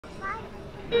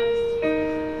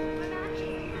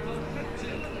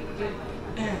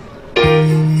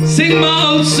Sing my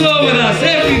old soul with us,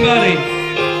 everybody.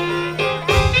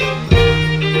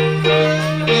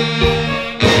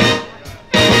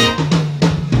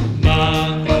 My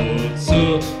old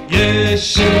soul,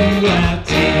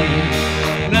 Yeshuati,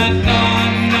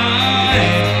 Nathanae,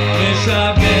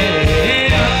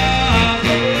 Meshavea,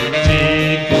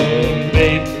 Tikkun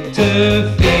Beit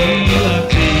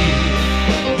Tefilati,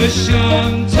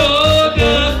 V'Shem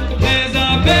Toda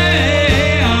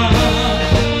Mezabea,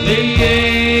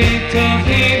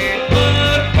 Le'yetahi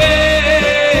Marbea,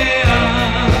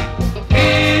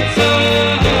 Itzah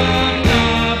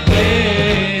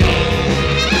Nabea,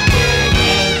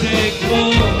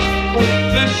 Azekor,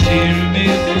 V'Shir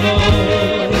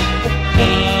Mizmor,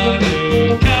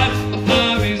 Chanukah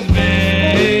HaMizbeah,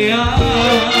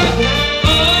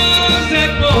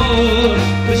 Azekor,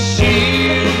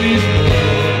 V'Shir Mizmor,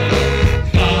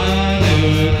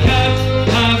 Chanukah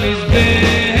HaMizbeah.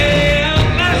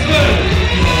 Last word.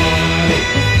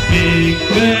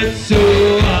 Mikvetzu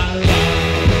Allah,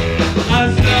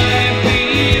 Azai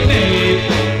Bimei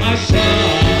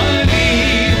Ashani,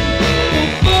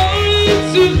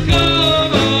 Ufoltzu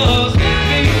Chomos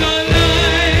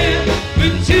Mimalai,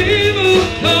 V'tivu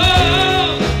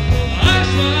Kol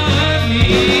Ashani,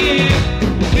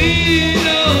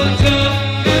 V'nota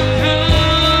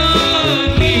V'kanim,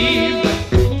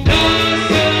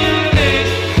 Nasane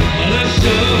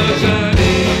Alashoshanim.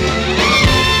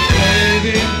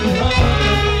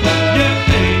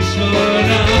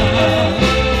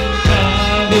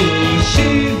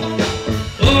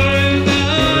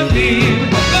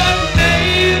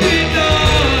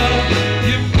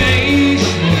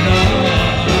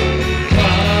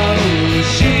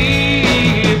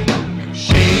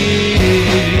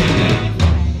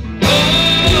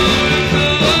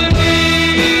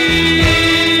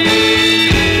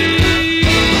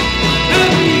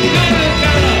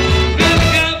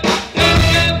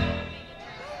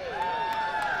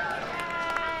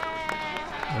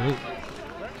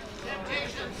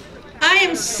 I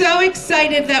am so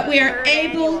excited that we are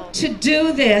able to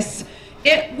do this.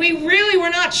 We really were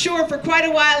not sure for quite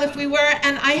a while if we were,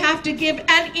 and I have to give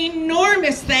an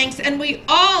enormous thanks, and we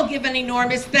all give an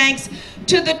enormous thanks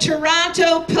to the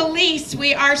Toronto Police.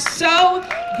 We are so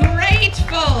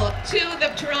grateful to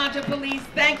the Toronto Police.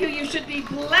 Thank you. You should be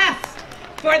blessed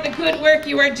for the good work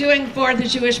you are doing for the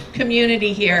Jewish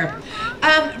community here.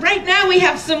 Right now we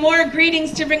have some more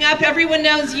greetings to bring up. Everyone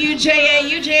knows UJA.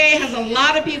 UJA has a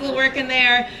lot of people working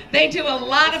there. They do a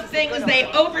lot of things. They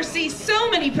oversee so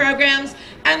many programs.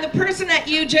 And the person at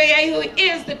UJA who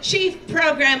is the Chief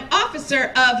Program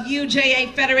Officer of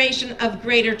UJA Federation of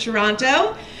Greater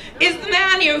Toronto is the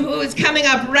man here who is coming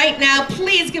up right now.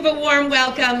 Please give a warm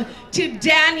welcome to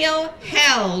Daniel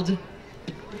Held.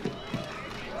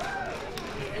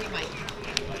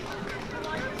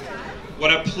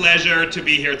 What a pleasure to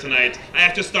be here tonight. I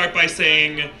have to start by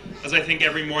saying, as I think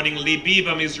every morning, Libi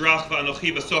b'mizrach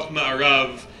v'anochi b'soch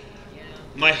ma'arav.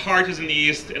 My heart is in the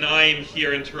East, and I am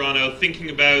here in Toronto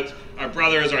thinking about our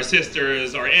brothers, our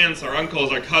sisters, our aunts, our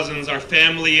uncles, our cousins, our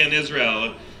family in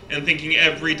Israel, and thinking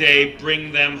every day,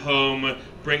 bring them home,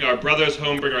 bring our brothers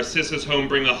home, bring our sisters home,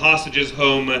 bring the hostages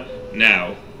home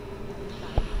now.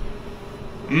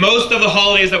 Most of the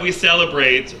holidays that we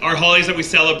celebrate are holidays that we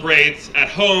celebrate at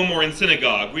home or in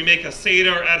synagogue. We make a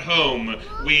Seder at home.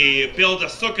 We build a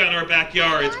sukkah in our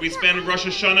backyards. We spend Rosh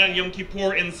Hashanah and Yom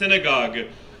Kippur in synagogue.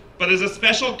 But there's a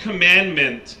special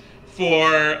commandment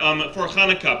for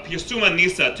Chanukah, Pirsuma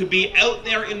Nisa, to be out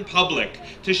there in public,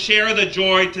 to share the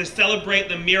joy, to celebrate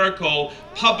the miracle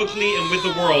publicly and with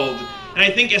the world. And I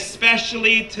think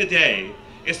especially today,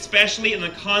 especially in the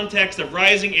context of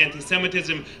rising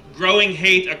anti-Semitism, growing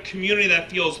hate, a community that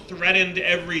feels threatened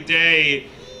every day,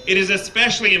 it is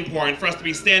especially important for us to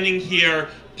be standing here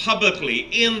publicly,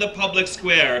 in the public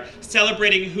square,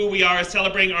 celebrating who we are,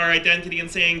 celebrating our identity,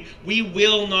 and saying, we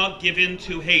will not give in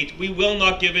to hate. We will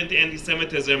not give in to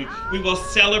anti-Semitism. We will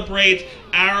celebrate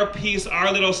our piece,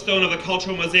 our little stone of the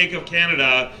cultural mosaic of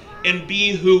Canada, and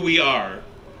be who we are.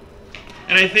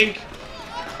 And I think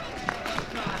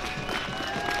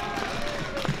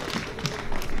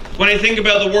when I think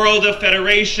about the world of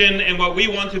federation and what we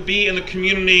want to be in the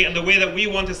community and the way that we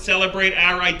want to celebrate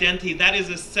our identity, that is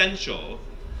essential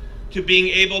to being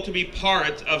able to be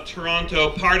part of Toronto,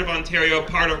 part of Ontario,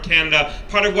 part of Canada,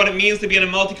 part of what it means to be in a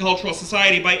multicultural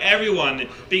society, by everyone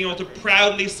being able to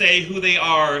proudly say who they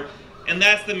are. And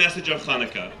that's the message of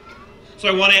Chanukah. So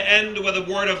I want to end with a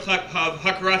word of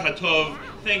Hakarat HaTov,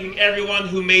 thanking everyone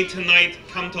who made tonight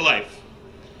come to life.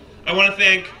 I want to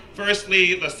thank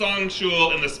Firstly, the Song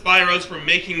Shul and the Spiros for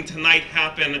making tonight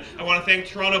happen. I want to thank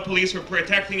Toronto Police for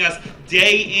protecting us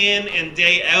day in and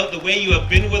day out. The way you have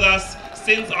been with us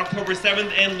since October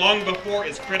 7th and long before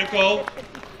is critical.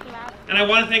 And I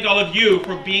want to thank all of you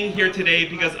for being here today,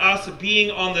 because us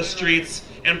being on the streets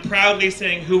and proudly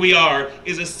saying who we are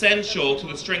is essential to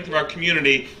the strength of our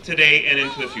community today and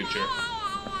into the future.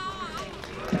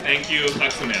 Thank you.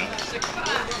 Tack så mycket.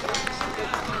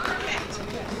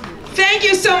 Thank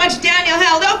you so much, Daniel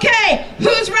Held. Okay,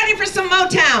 who's ready for some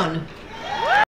Motown?